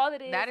 Yeah. All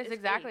it is. That is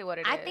exactly faith. what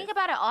it is. I think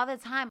about it all the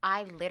time.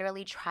 I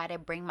literally try to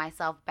bring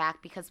myself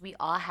back because we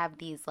all have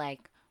these,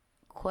 like,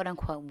 quote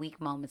unquote weak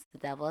moments. The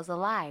devil is a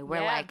lie.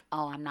 We're like,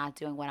 oh, I'm not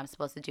doing what I'm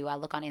supposed to do. I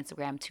look on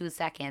Instagram 2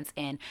 seconds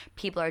and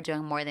people are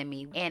doing more than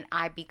me. And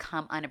I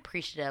become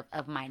unappreciative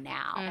of my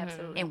now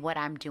and what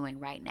I'm doing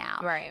right now.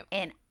 Right.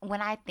 And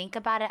when I think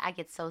about it, I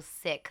get so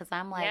sick because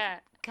I'm like,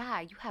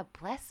 God, you have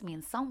blessed me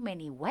in so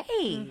many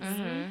ways.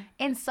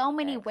 In so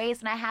many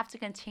ways. And I have to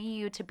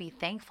continue to be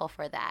thankful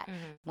for that.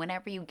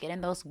 Whenever you get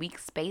in those weak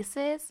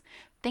spaces,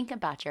 think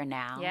about your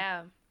now.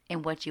 Yeah.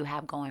 And what you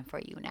have going for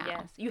you now.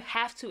 Yes, you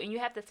have to, and you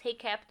have to take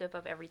captive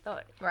of every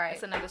thought. Right.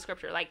 That's another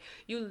scripture. Like,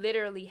 you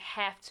literally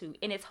have to,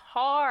 and it's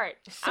hard.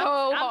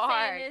 So I'm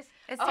hard. Saying this,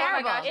 It's oh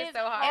terrible. my gosh, it's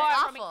so hard.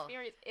 It's from awful.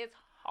 experience. It's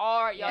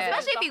hard, y'all. Yeah.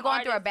 Especially if you're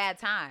going through a bad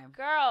time.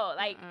 Girl,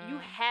 like, you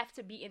have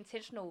to be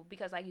intentional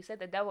because, like you said,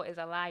 the devil is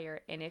a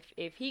liar. And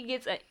if he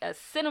gets a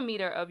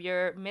centimeter of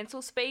your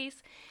mental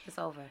space, It's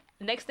over.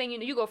 next thing you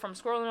know, you go from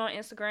scrolling on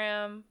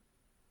Instagram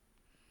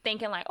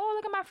thinking like, oh,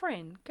 look at my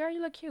friend. Girl,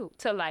 you look cute.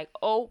 To like,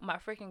 oh, my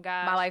freaking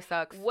God. My life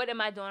sucks. What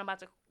am I doing? I'm about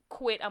to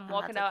quit. I'm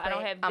walking about out. to I don't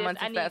quit. have I'm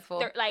this. unsuccessful.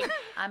 I need like,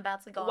 I'm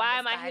about to go. why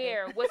am I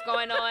here? What's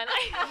going on?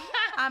 Like,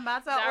 I'm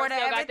about to Zara order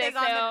still got everything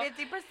that on sale.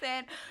 the 50%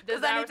 The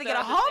because I Zara need to get a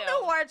sale, the whole sale.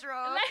 new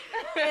wardrobe.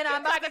 And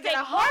I'm So I about to can get a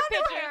take whole more new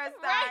pictures,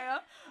 hairstyle. right?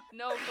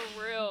 No,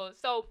 for real.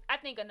 So I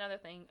think another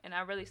thing, and I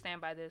really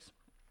stand by this,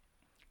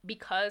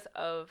 because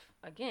of,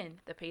 again,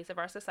 the pace of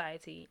our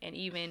society and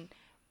even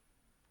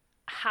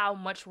how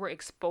much we're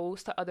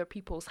exposed to other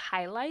people's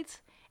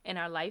highlights in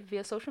our life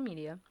via social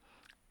media,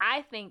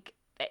 I think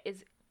that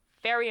it's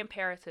very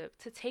imperative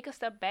to take a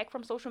step back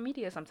from social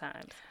media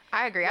sometimes.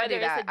 I agree. I Whether do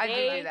that. it's a I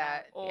day do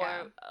that. or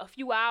a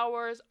few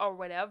hours or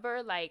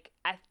whatever. Like,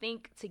 I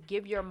think to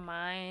give your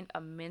mind a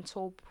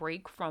mental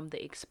break from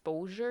the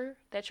exposure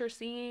that you're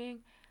seeing,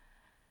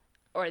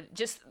 or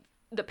just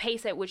the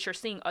pace at which you're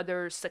seeing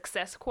others'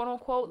 success, quote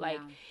unquote, like,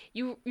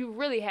 you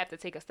really have to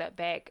take a step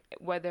back,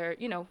 whether,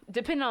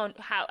 depending on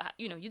how,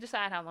 you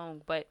decide how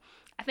long. But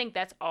I think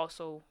that's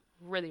also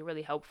really,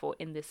 really helpful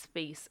in this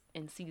space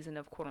and season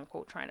of, quote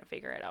unquote, trying to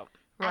figure it out.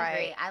 I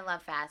agree. I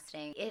love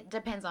fasting. It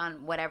depends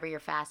on whatever your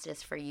fast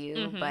is for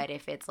you. But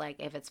if it's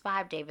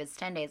 5 days, if it's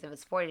 10 days, if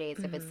it's 40 days,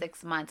 if it's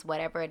 6 months,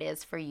 whatever it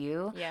is for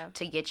you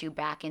to get you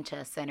back into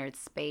a centered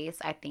space,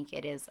 I think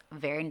it is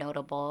very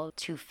notable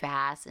to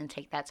fast and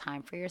take that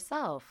time for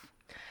yourself.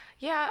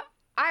 Yeah,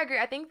 I agree.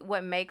 I think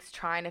what makes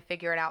trying to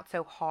figure it out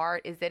so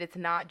hard is that it's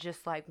not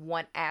just like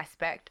one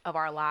aspect of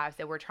our lives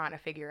that we're trying to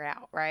figure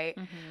out, right?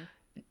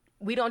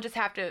 We don't just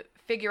have to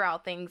figure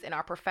out things in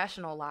our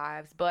professional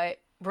lives, but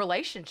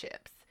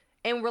relationships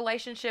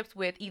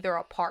with either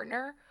a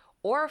partner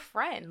or a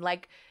friend.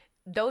 Like,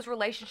 those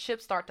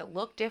relationships start to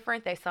look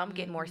different. Some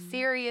get more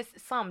serious,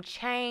 some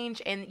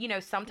change, and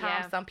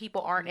sometimes some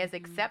people aren't as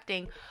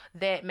accepting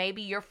that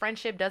maybe your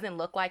friendship doesn't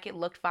look like it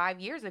looked 5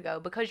 years ago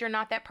because you're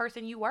not that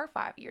person you were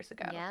 5 years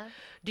ago.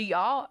 Do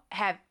y'all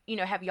have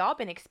y'all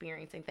been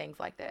experiencing things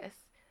like this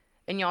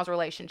in y'all's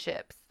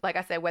relationships? Like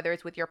I said, whether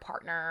it's with your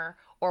partner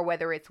or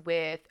whether it's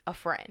with a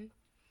friend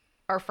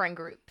or friend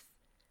groups.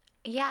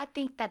 Yeah, I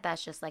think that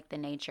that's just like the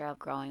nature of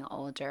growing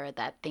older,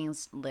 that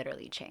things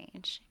literally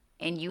change.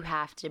 And you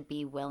have to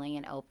be willing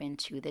and open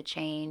to the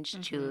change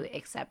to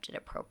accept it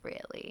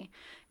appropriately.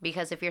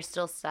 Because if you're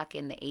still stuck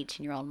in the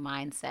 18-year-old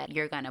mindset,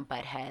 you're going to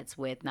butt heads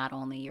with not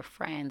only your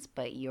friends,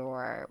 but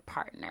your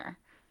partner.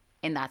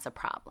 And that's a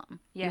problem.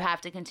 You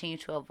have to continue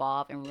to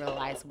evolve and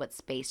realize what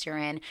space you're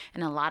in.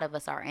 And a lot of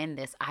us are in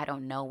this, I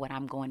don't know what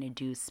I'm going to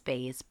do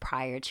space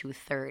prior to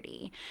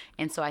 30.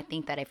 And so I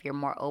think that if you're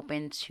more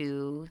open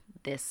to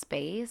this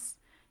space,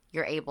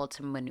 you're able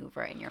to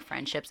maneuver in your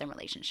friendships and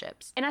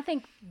relationships. And I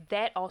think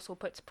that also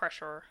puts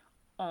pressure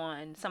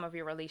on some of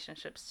your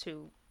relationships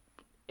too,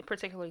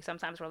 particularly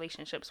sometimes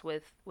relationships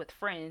with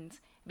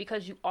friends,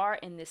 because you are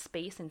in this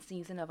space and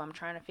season of I'm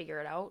trying to figure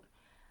it out.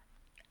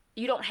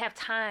 You don't have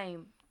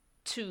time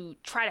to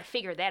try to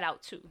figure that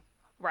out too,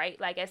 right?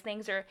 Like, as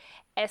things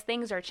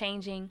are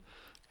changing,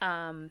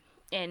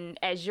 and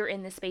as you're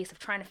in this space of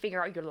trying to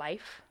figure out your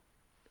life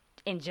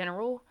in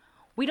general,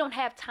 we don't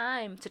have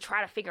time to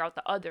try to figure out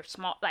the other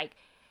small, like,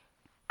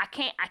 I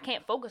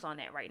can't focus on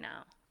that right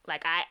now.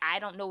 Like, I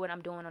don't know what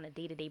I'm doing on a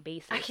day-to-day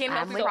basis. I can't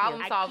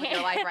problem solve in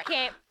your life right now. I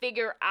can't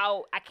figure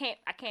out, I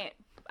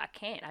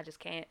just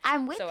can't.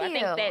 I'm with you. So I think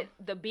that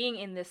the being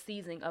in this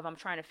season of I'm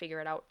trying to figure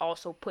it out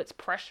also puts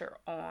pressure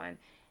on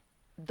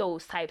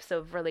those types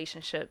of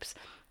relationships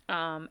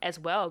as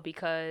well,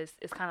 because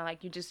it's kind of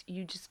like you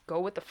just go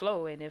with the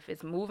flow, and if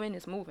it's moving,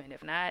 it's moving.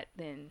 If not,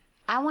 then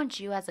I want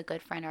you as a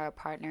good friend or a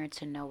partner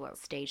to know what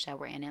stage that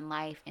we're in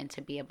life, and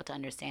to be able to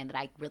understand that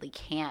I really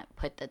can't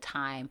put the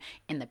time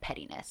in the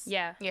pettiness.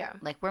 Yeah.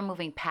 Like, we're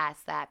moving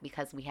past that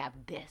because we have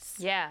this.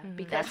 Yeah.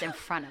 Because that's in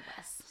front of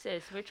us.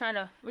 Sis, we're trying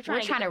to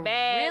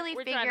really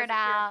figure it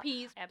out.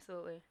 Peace.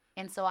 Absolutely.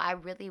 And so I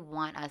really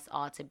want us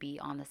all to be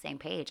on the same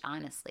page,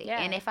 honestly.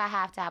 Yeah. And if I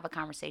have to have a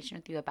conversation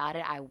with you about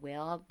it, I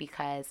will,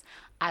 because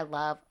I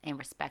love and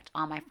respect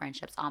all my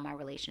friendships, all my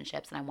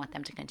relationships, and I want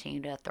them to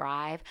continue to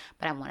thrive,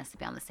 but I want us to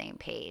be on the same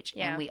page.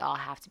 Yeah. And we all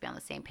have to be on the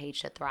same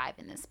page to thrive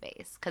in this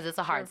space, because it's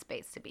a hard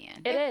space to be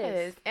in. It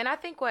is. And I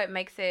think what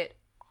makes it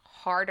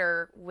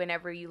harder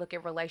whenever you look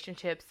at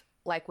relationships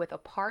like with a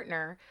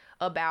partner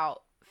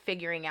about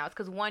figuring out,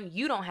 because one,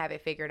 you don't have it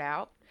figured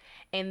out.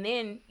 And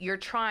then you're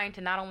trying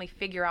to not only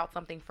figure out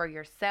something for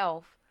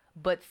yourself,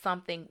 but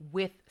something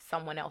with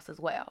someone else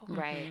as well.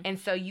 Right. And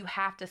so you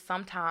have to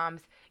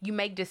sometimes, you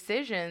make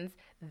decisions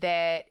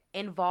that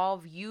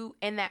involve you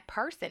and that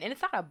person. And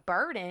it's not a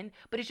burden,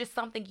 but it's just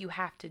something you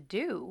have to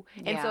do.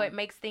 And so it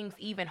makes things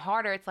even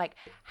harder. It's like,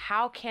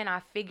 how can I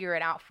figure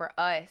it out for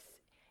us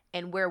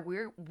and where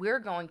we're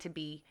going to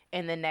be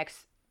in the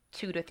next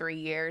 2 to 3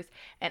 years?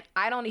 And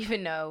I don't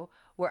even know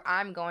where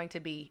I'm going to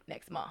be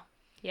next month.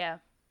 Yeah.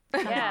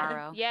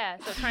 Tomorrow. Yeah.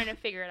 So trying to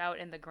figure it out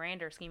in the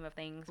grander scheme of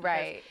things.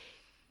 Right.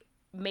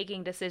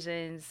 Making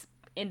decisions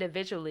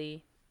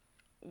individually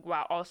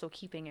while also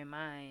keeping in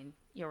mind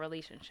your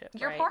relationship.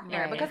 Your right? partner.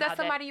 Right. Because And that's how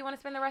somebody you want to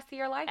spend the rest of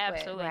your life with.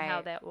 absolutely, and how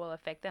Right. that will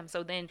affect them.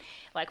 So then,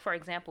 like, for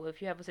example,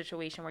 if you have a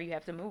situation where you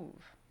have to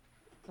move,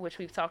 which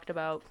we've talked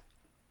about,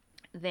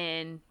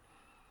 then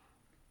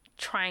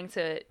trying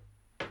to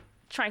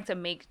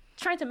make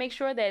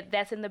sure that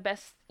that's in the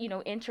best,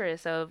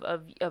 interest of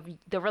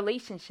the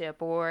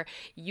relationship or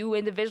you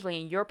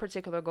individually and your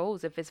particular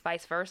goals, if it's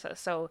vice versa.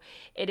 So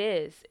it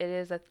is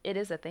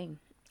a thing.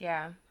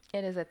 Yeah.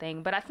 It is a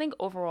thing. But I think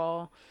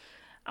our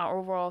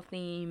overall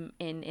theme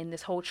in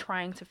this whole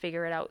trying to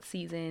figure it out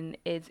season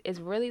is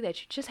really that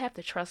you just have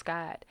to trust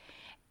God.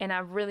 And I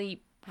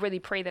really, really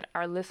pray that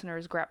our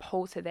listeners grab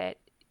hold to that,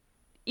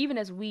 even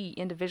as we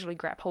individually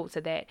grab hold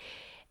to that,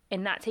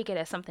 and not take it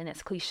as something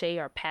that's cliche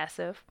or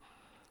passive.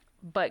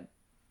 But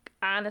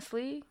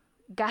honestly,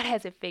 God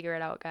has it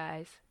figured out,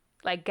 guys.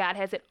 Like, God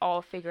has it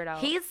all figured out.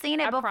 He's seen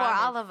it I before promise.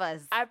 all of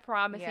us. I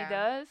promise Yeah. he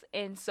does.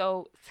 And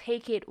so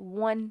take it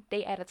one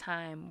day at a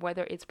time,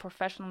 whether it's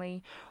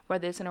professionally,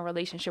 whether it's in a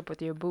relationship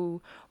with your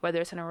boo, whether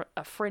it's in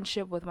a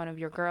friendship with one of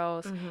your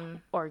girls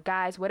or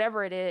guys,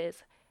 whatever it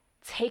is,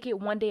 take it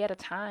one day at a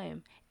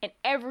time. And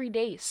every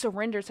day,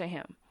 surrender to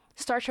him.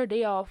 Start your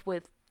day off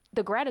with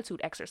the gratitude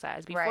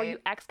exercise before Right. you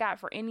ask God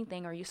for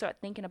anything or you start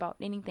thinking about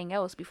anything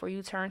else, before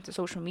you turn to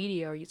social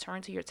media or you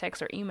turn to your texts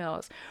or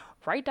emails.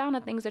 Write down the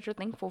things that you're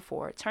thankful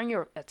for. Turn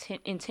your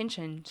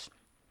intentions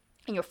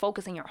and your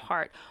focus and your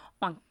heart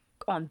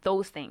on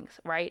those things,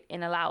 right?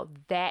 And allow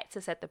that to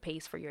set the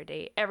pace for your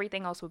day.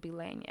 Everything else will be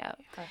laying you out.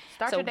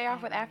 Start So- your day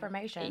off with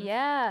affirmations.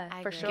 Yeah,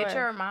 I for agree. sure. Get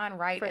your mind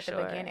right For at the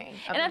sure. beginning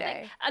of And the I day.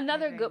 think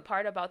another agree. good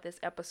part about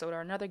this episode,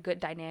 or another good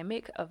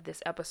dynamic of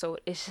this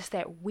episode, is just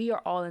that we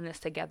are all in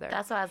this together.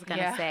 That's what I was going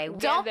to Yeah. say. Together.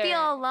 Don't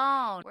feel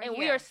alone. And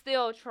we are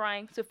still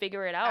trying to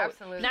figure it out.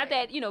 Absolutely. Not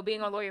that,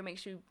 being a lawyer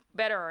makes you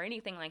better or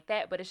anything like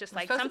that, but it's just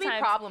like We're supposed sometimes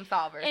to be problem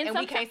solvers, and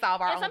we can't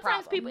solve our and own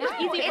sometimes problems. people, it's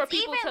No, easy for it's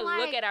people even to look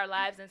like- at our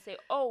lives and say,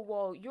 "Oh,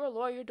 well, you're a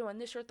lawyer, you're doing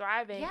this, you're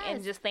thriving," and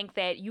Yes. just think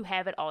that you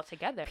have it all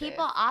together.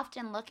 People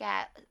often look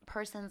at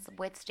persons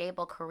with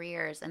stable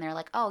careers and they're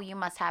like, oh, you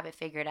must have it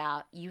figured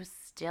out. You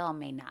still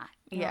may not.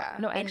 Yeah.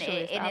 No, And, actually,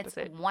 it's the and it's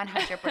opposite.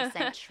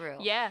 100% true.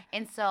 Yeah.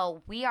 And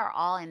so we are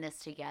all in this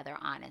together,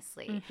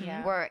 honestly.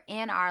 Yeah. We're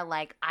in our,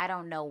 I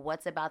don't know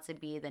what's about to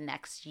be the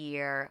next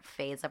year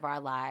phase of our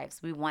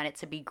lives. We want it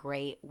to be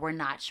great. We're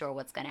not sure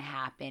what's going to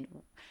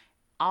happen.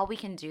 All we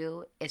can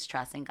do is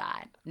trust in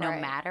God. No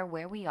Right. matter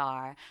where we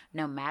are,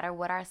 no matter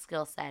what our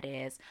skill set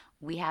is,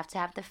 we have to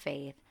have the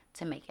faith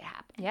to make it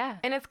happen. Yeah.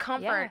 And it's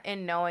comfort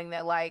in knowing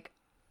that,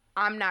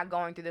 I'm not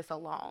going through this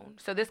alone.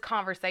 So this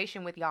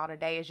conversation with y'all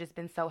today has just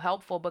been so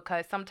helpful,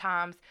 because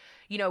sometimes,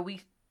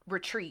 we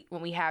retreat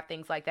when we have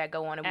things like that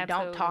go on and we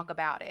Absolutely. don't talk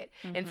about it.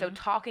 And so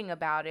talking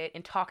about it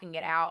and talking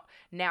it out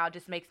now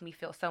just makes me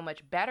feel so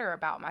much better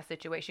about my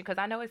situation, because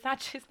I know it's not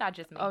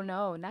just me. Oh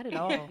no, not at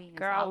all. It's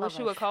Girl, I all wish of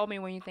you would us. call me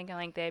when you're thinking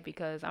like that,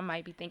 because I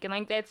might be thinking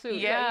like that too.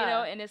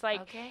 Yeah. And it's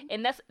like, Okay.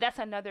 and that's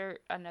another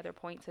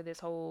point to this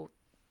whole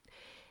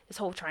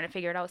trying to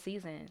figure it out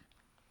season.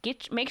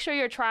 Make sure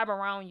your tribe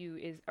around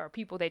you are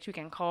people that you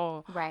can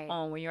call Right.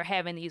 on when you're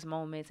having these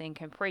moments and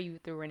can pray you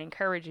through and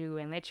encourage you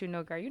and let you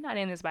know, girl, you're not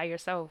in this by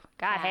yourself.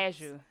 God has Facts.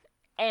 you.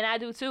 And I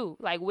do too.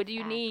 Like, what do you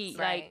Facts. need?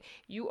 Right. Like,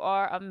 you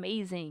are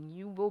amazing.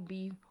 You will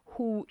be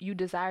who you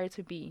desire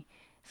to be.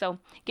 So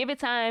give it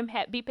time.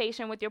 Be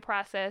patient with your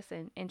process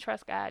and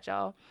trust God,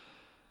 y'all.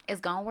 It's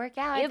going to work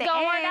out. It's at the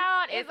gonna work end.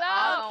 out. It's all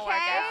up. gonna work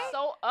out. It's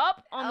so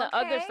up on the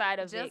other Okay, side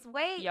of it. Just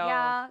wait, y'all.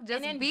 y'all.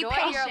 Just and be enjoy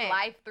patient. your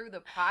life through the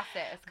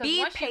process. Because Be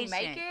once patient. you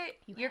make it,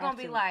 You you're have going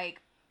to be to.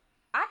 like,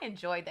 I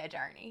enjoyed that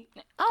journey.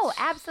 Oh,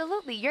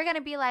 absolutely. You're going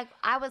to be like,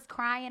 I was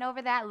crying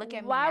over that. Look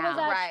at me Why now. was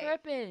I Right.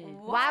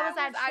 tripping? Why was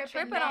I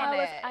tripping on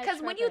then? that?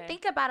 Because when you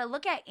think about it,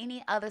 look at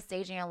any other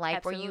stage in your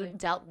life where you Absolutely.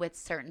 dealt with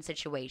certain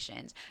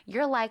situations.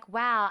 You're like,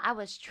 wow, I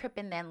was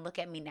tripping then. Look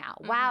at me now.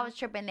 Wow, I was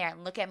tripping there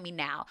and look at me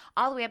now.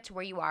 All the way up to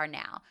where you are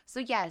now. So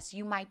yes,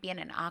 you might be in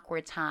an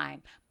awkward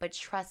time, but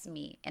trust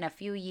me, in a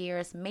few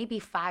years, maybe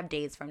 5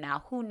 days from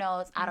now, who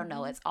knows? I don't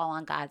know. It's all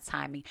on God's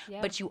timing.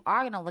 Yeah. But you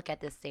are going to look at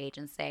this stage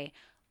and say,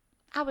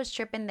 I was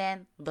tripping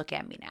then. Look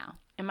at me now.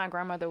 And my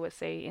grandmother would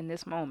say in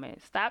this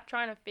moment, stop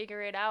trying to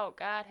figure it out.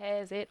 God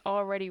has it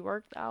already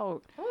worked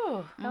out.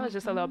 Ooh. That was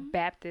just a little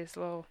Baptist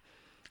little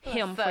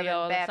hymn for Southern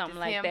y'all or Baptist something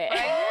like hymn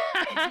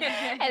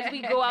that. As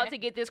we go out to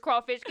get this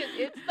crawfish because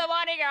it's the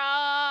Mardi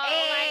Gras.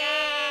 Oh my God.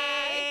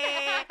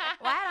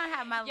 Well, I don't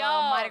have my little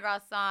Yo. Mardi Gras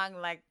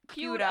song like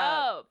Queued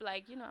up.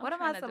 Like, you know, What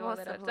I'm am I trying to do a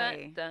supposed to little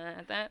play?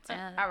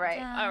 All right.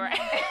 All right.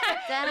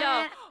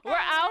 Yo, we're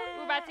out.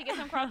 We're about to get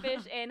some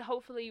crawfish, and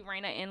hopefully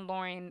Reyna and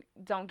Lauren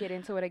don't get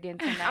into it again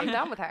tonight. I'm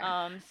done with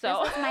her.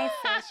 So This is my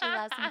sis. She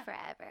loves me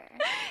forever.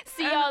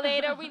 see y'all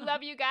later. We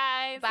love you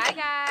guys. Bye,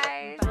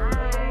 guys.